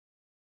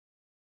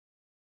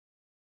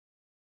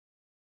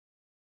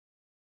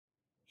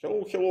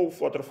Hello,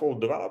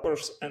 FlutterFlow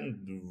developers,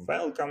 and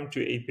welcome to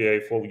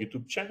ApiFlow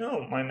YouTube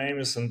channel. My name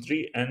is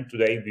Andriy, and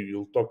today we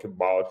will talk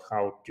about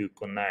how to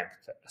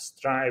connect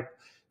Stripe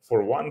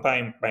for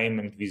one-time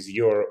payment with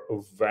your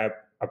web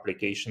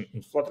application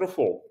in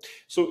FlutterFlow.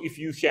 So if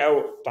you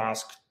have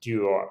tasked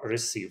to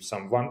receive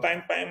some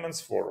one-time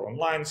payments for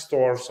online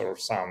stores or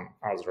some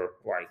other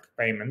like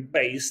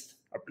payment-based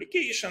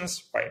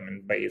applications,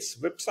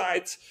 payment-based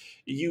websites,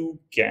 you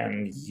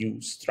can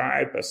use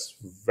Stripe as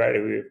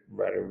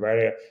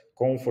very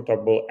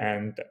comfortable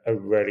and a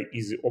very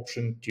easy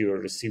option to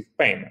receive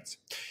payments.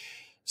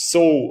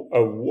 So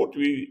what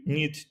we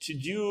need to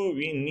do,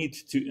 we need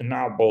to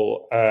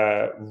enable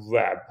a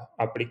web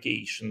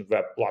application,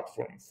 web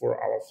platform for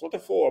our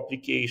FlutterFlow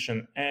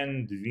application,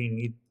 and we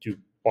need to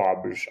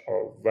publish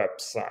our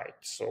website.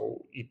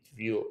 So it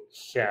will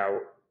have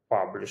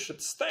published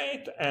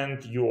state,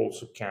 and you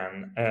also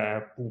can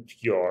put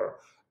your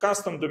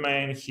custom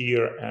domain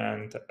here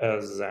and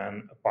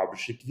then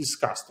publish it with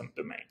custom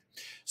domain.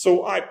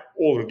 So I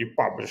already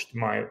published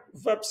my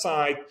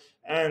website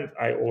and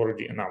I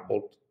already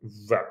enabled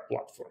web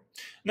platform.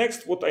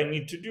 Next, what I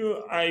need to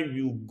do, I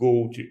will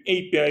go to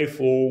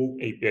ApiFlow.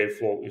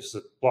 ApiFlow is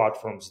the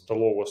platform that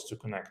allows us to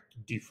connect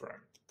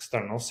different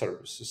external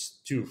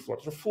services to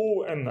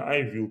FlutterFlow, and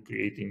I will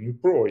create a new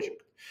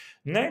project.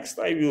 Next,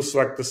 I will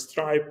select the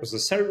Stripe as a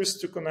service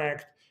to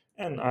connect,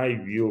 and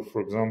I will,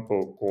 for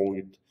example, call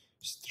it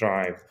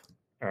Stripe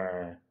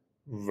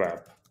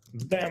Web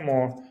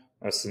Demo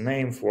as a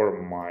name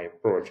for my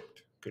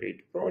project.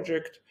 Create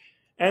project.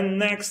 And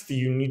next,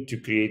 you need to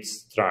create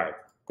Stripe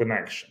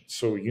connection.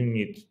 So you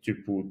need to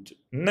put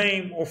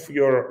name of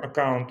your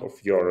account, of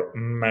your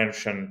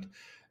mentioned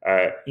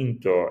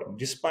into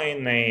display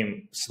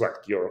name,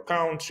 select your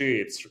country.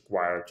 It's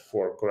required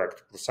for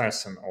correct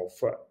processing of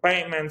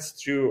payments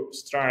through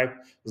Stripe,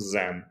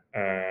 then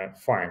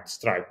find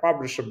Stripe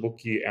publishable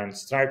key and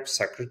Stripe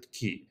secret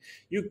key.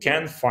 You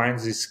can find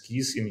these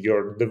keys in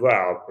your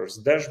developer's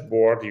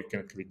dashboard. You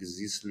can click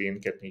this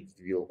link and it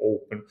will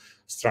open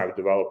Stripe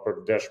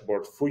developer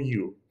dashboard for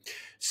you.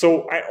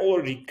 So I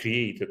already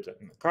created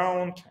an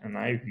account and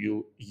I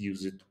will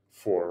use it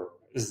for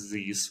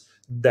this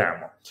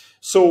demo.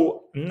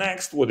 So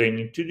next, what I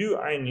need to do,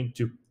 I need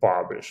to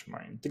publish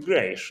my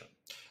integration.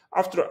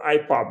 After I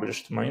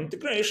published my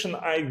integration,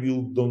 I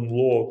will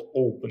download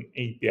open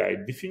API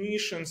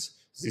definitions.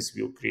 This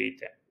will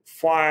create a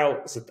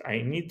file that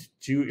I need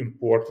to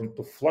import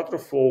into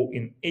FlutterFlow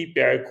in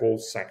API call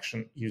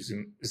section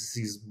using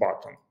this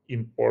button,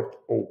 import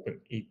open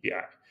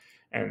API.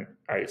 And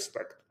I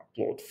select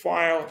upload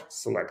file,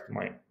 select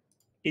my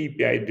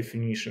API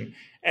definition,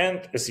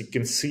 and as you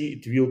can see,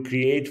 it will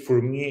create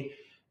for me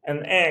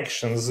an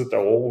actions that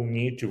allow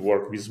me to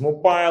work with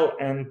mobile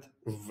and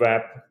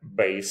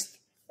web-based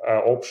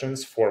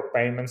options for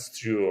payments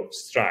through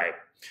Stripe.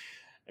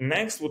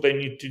 Next, what I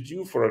need to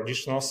do for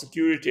additional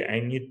security,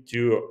 I need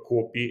to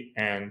copy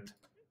and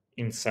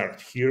insert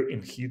here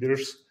in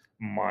headers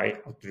my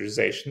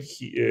authorization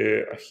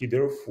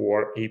header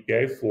for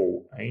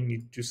ApiFlow. I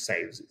need to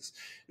save this.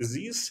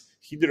 This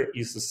header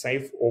is a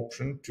safe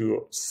option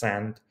to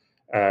send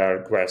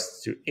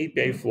requests to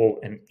ApiFlow,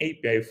 and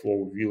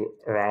ApiFlow will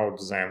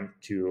route them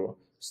to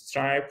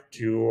Stripe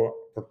to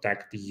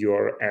protect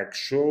your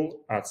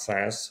actual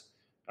access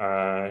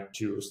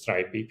to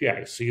Stripe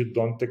API. So you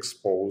don't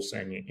expose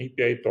any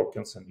API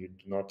tokens and you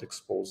do not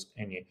expose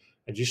any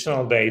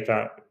additional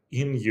data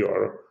in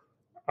your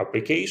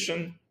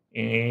application.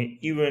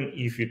 Even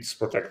if it's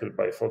protected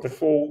by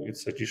FlutterFlow,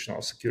 it's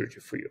additional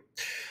security for you.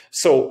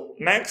 So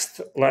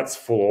next, let's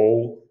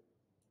follow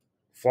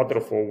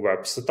FlutterFlow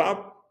Web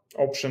Setup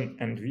option,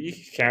 and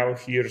we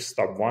have here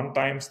step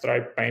one-time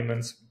Stripe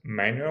payments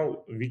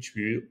manual, which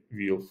we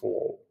will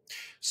follow.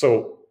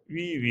 So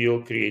we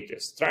will create a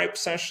Stripe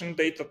session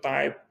data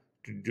type.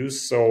 To do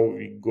so,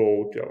 we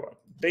go to our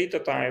data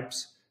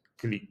types,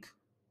 click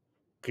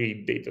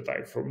create data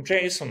type from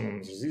JSON on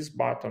this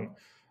button,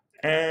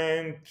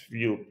 and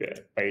we'll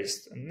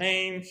paste a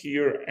name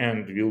here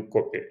and we'll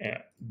copy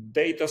a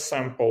data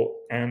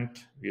sample and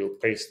we'll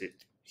paste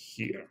it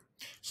here.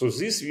 So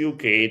this will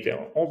create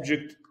an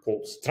object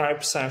called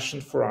Stripe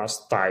session for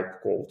us,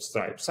 type called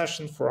Stripe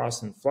session for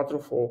us in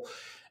FlutterFlow,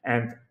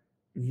 and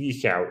we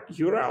have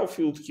URL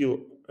field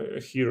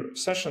here,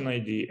 session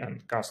ID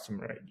and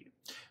customer ID.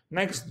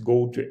 Next,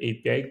 go to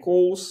API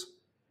calls,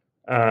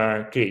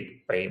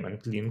 create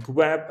payment link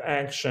web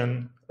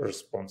action,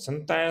 response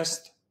and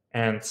test,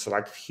 and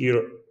select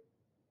here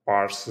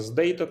parses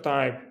data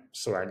type,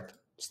 select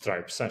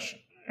Stripe session,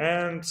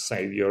 and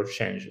save your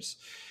changes.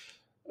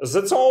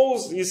 That's all.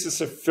 This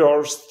is a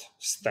first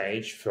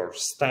stage,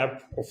 first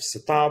step of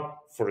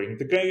setup for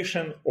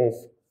integration of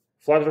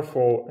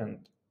FlutterFlow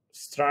and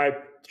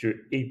Stripe through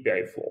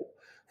ApiFlow.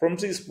 From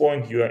this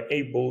point, you are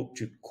able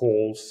to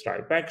call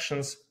Stripe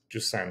actions to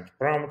send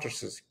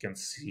parameters. As you can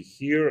see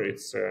here,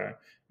 it's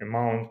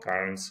amount,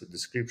 currency,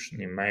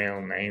 description,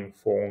 email, name,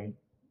 phone,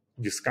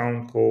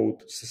 discount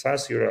code,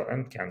 CSS URL,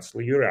 and cancel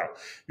URL.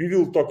 We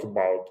will talk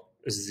about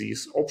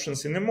these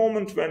options in a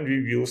moment when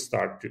we will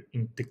start to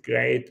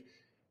integrate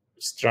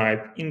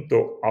Stripe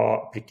into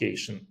our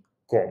application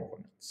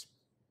components.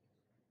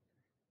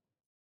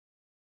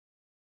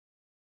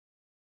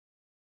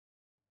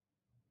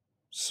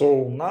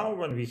 So now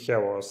when we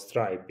have our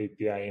Stripe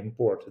API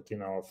imported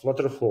in our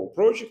FlutterFlow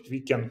project, we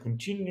can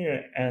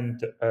continue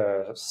and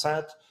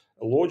set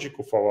a logic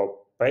of our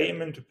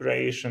payment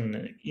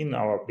operation in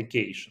our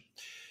application.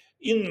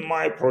 In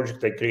my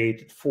project, I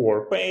created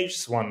 4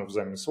 pages. One of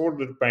them is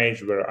order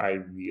page, where I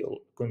will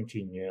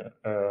continue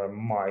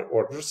my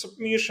order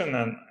submission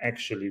and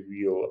actually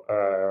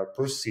will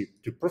proceed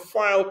to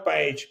profile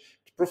page.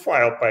 The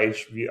profile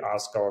page, we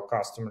ask our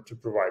customer to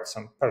provide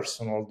some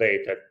personal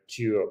data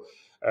to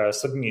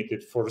submit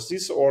it for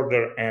this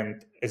order,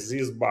 and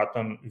this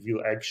button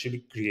will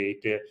actually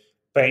create a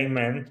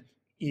payment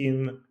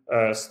in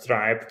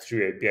Stripe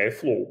through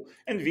ApiFlow.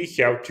 And we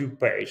have 2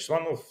 pages,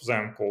 one of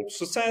them called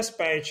success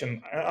page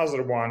and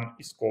another one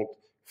is called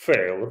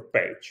failure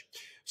page.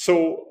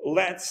 So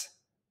let's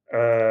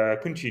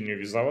continue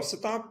with our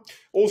setup.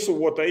 Also,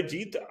 what I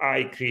did,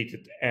 I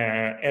created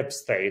an app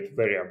state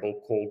variable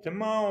called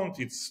amount.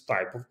 It's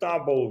type of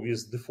double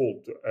with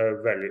default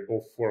value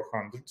of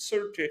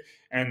 430,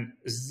 and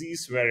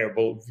this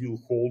variable will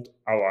hold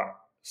our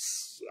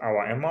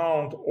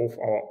amount of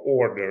our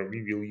order.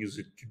 We will use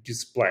it to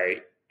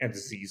display at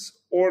this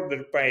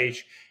order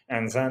page,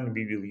 and then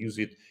we will use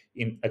it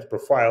at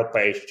profile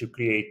page to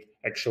create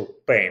actual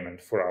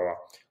payment for our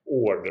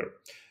order.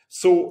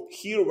 So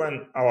here,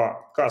 when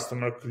our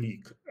customer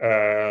click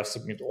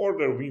submit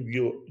order, we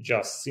will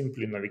just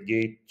simply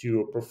navigate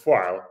to a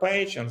profile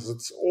page, and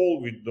that's all.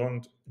 We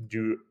don't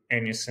do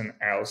anything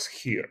else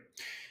here.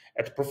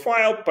 At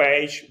profile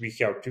page, we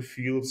have 2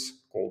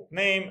 fields called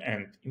name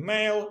and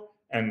email.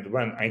 And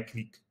when I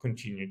click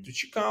continue to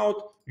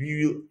checkout,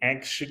 we will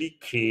actually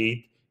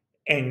create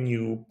a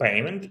new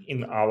payment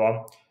in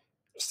our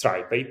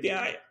Stripe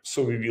API.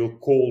 So we will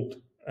call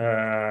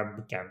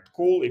backend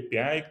call,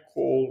 API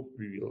call.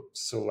 We will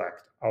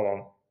select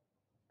our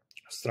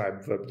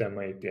Stripe Web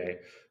Demo API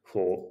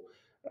for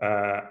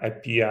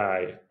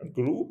API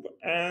group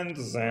and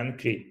then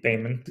create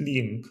payment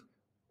link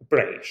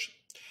operation.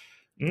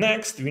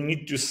 Next, we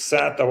need to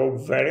set our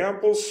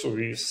variables. So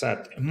we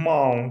set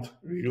amount.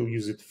 We will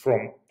use it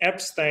from app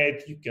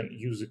state. You can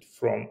use it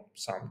from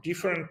some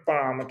different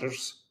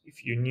parameters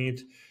if you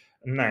need.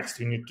 Next,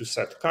 we need to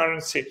set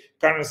currency.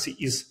 Currency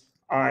is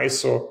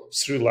ISO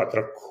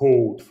 3-letter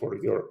code for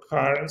your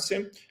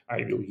currency.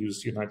 I will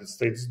use United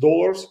States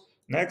dollars.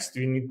 Next,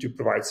 we need to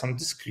provide some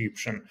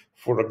description.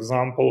 For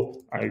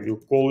example, I will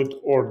call it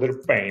order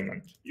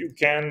payment. You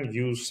can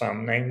use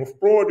some name of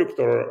product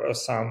or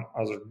some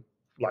other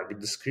like a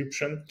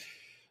description.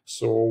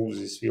 So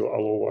this will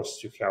allow us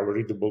to have a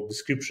readable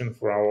description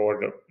for our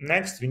order.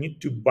 Next, we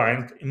need to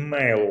bind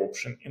email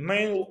option.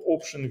 Email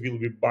option will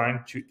be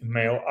bind to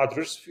email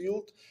address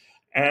field,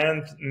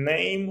 and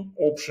name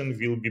option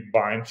will be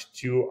bind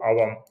to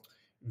our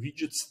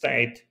widget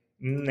state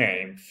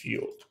name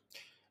field.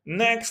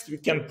 Next, we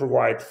can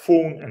provide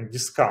phone and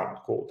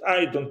discount code.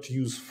 I don't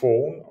use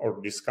phone or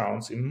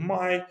discounts in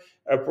my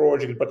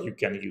project, but you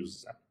can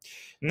use them.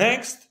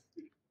 Next,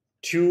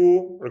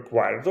 2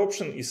 required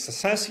options is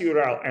success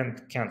URL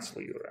and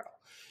cancel URL.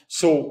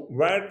 So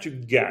where to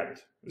get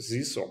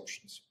these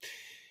options?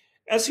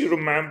 As you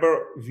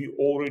remember, we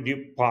already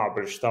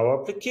published our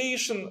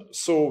application.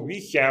 So we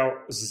have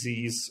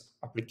this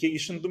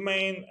application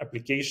domain,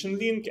 application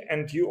link,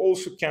 and you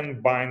also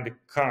can bind a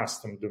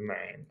custom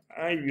domain.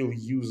 I will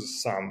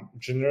use some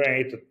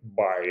generated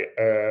by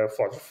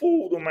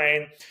FlutterFlow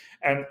domain.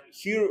 And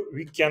here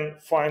we can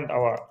find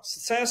our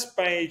success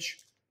page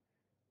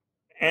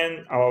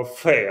and our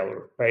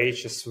failure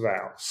page as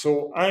well.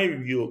 So I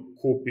will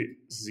copy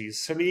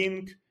this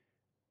link,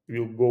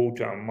 will go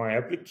to my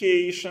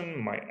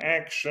application, my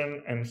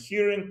action, and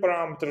here in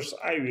parameters,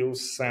 I will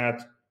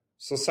set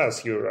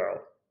success URL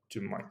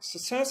to my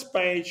success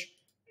page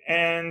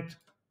and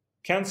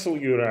cancel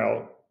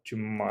URL to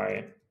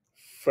my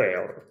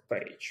failure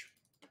page.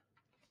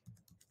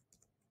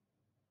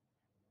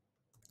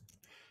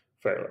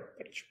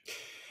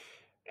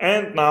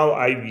 And now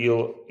I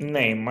will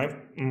name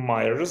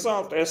my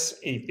result as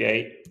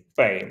API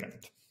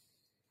payment.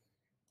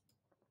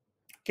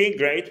 Okay,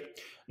 great.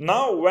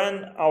 Now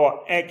when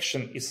our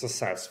action is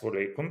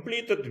successfully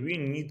completed, we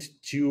need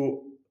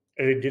to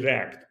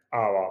redirect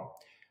our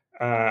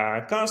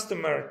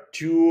customer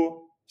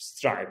to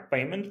Stripe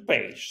payment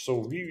page. So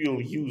we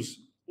will use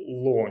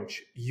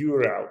launch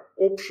URL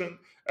option,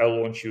 a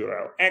launch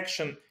URL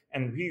action,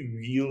 and we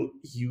will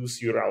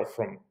use URL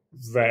from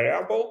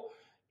variable.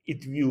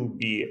 It will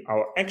be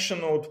our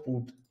action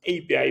output,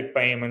 API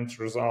payment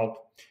result,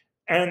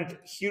 and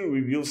here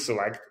we will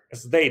select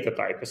as data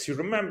type. As you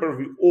remember,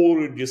 we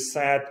already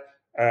set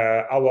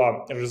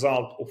our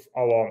result of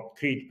our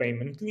create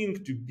payment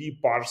link to be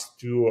parsed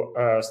to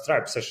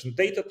Stripe session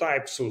data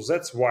type. So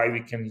that's why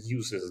we can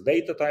use as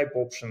data type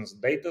options,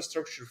 data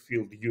structure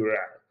field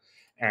URL.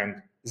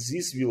 And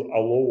this will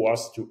allow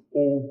us to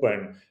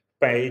open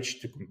page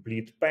to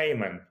complete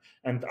payment.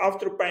 And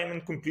after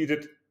payment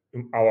completed,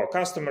 our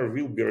customer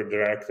will be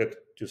redirected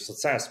to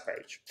success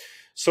page.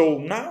 So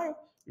now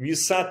we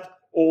set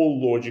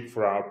all logic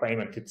for our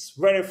payment. It's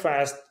very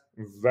fast,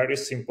 very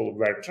simple,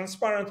 very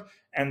transparent,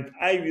 and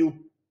I will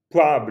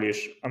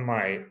publish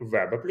my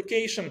web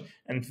application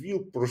and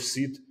will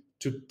proceed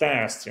to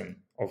testing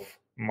of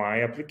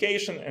my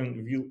application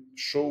and will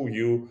show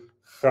you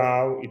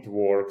how it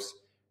works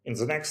in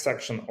the next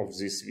section of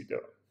this video.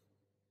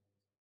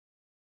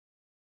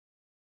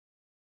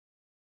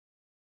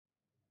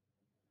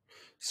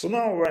 So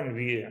now when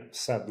we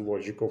set the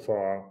logic of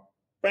our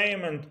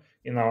payment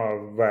in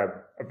our web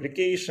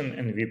application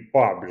and we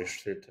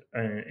published it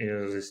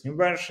in this new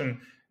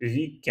version,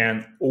 we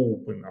can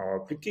open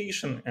our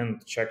application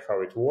and check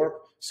how it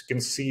works. So you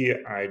can see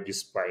I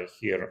display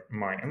here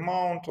my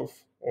amount of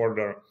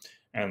order,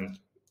 and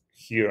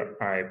here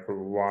I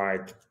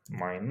provide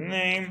my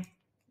name,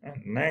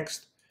 and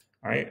next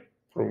I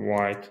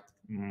provide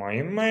my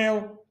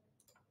email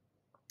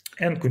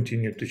and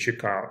continue to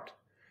check out.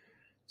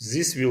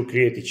 This will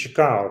create a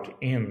checkout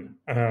in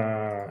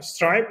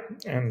Stripe,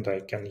 and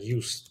I can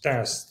use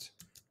test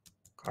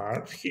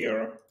card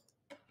here.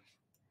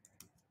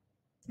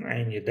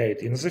 Any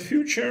date in the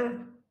future.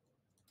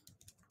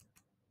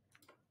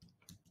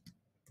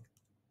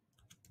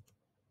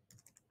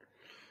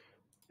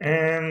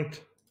 And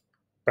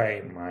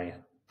pay my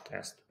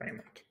test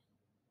payment.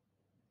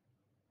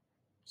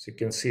 So you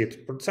can see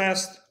it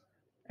processed,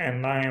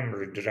 and I am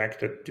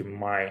redirected to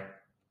my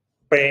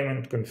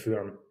payment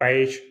confirmed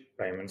page,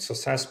 payment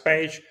success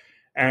page,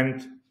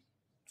 and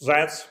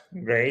that's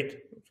great.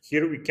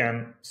 Here we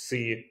can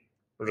see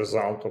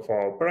result of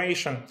our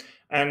operation,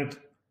 and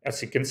as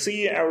you can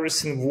see,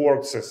 everything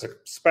works as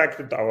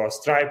expected. Our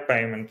Stripe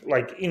payment,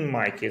 like in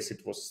my case,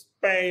 it was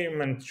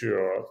payment to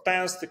your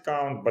test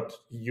account, but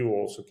you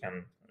also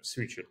can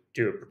switch it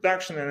to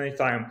production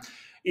anytime.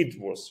 It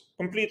was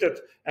completed,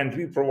 and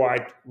we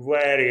provide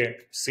very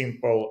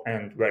simple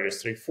and very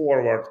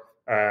straightforward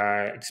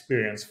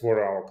experience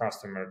for our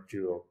customer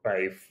to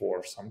pay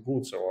for some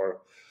goods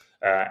or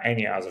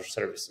any other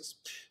services.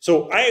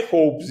 So I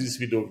hope this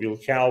video will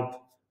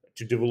help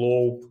to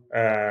develop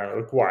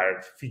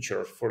required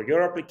features for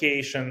your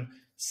application.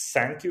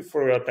 Thank you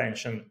for your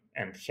attention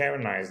and have a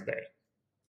nice day.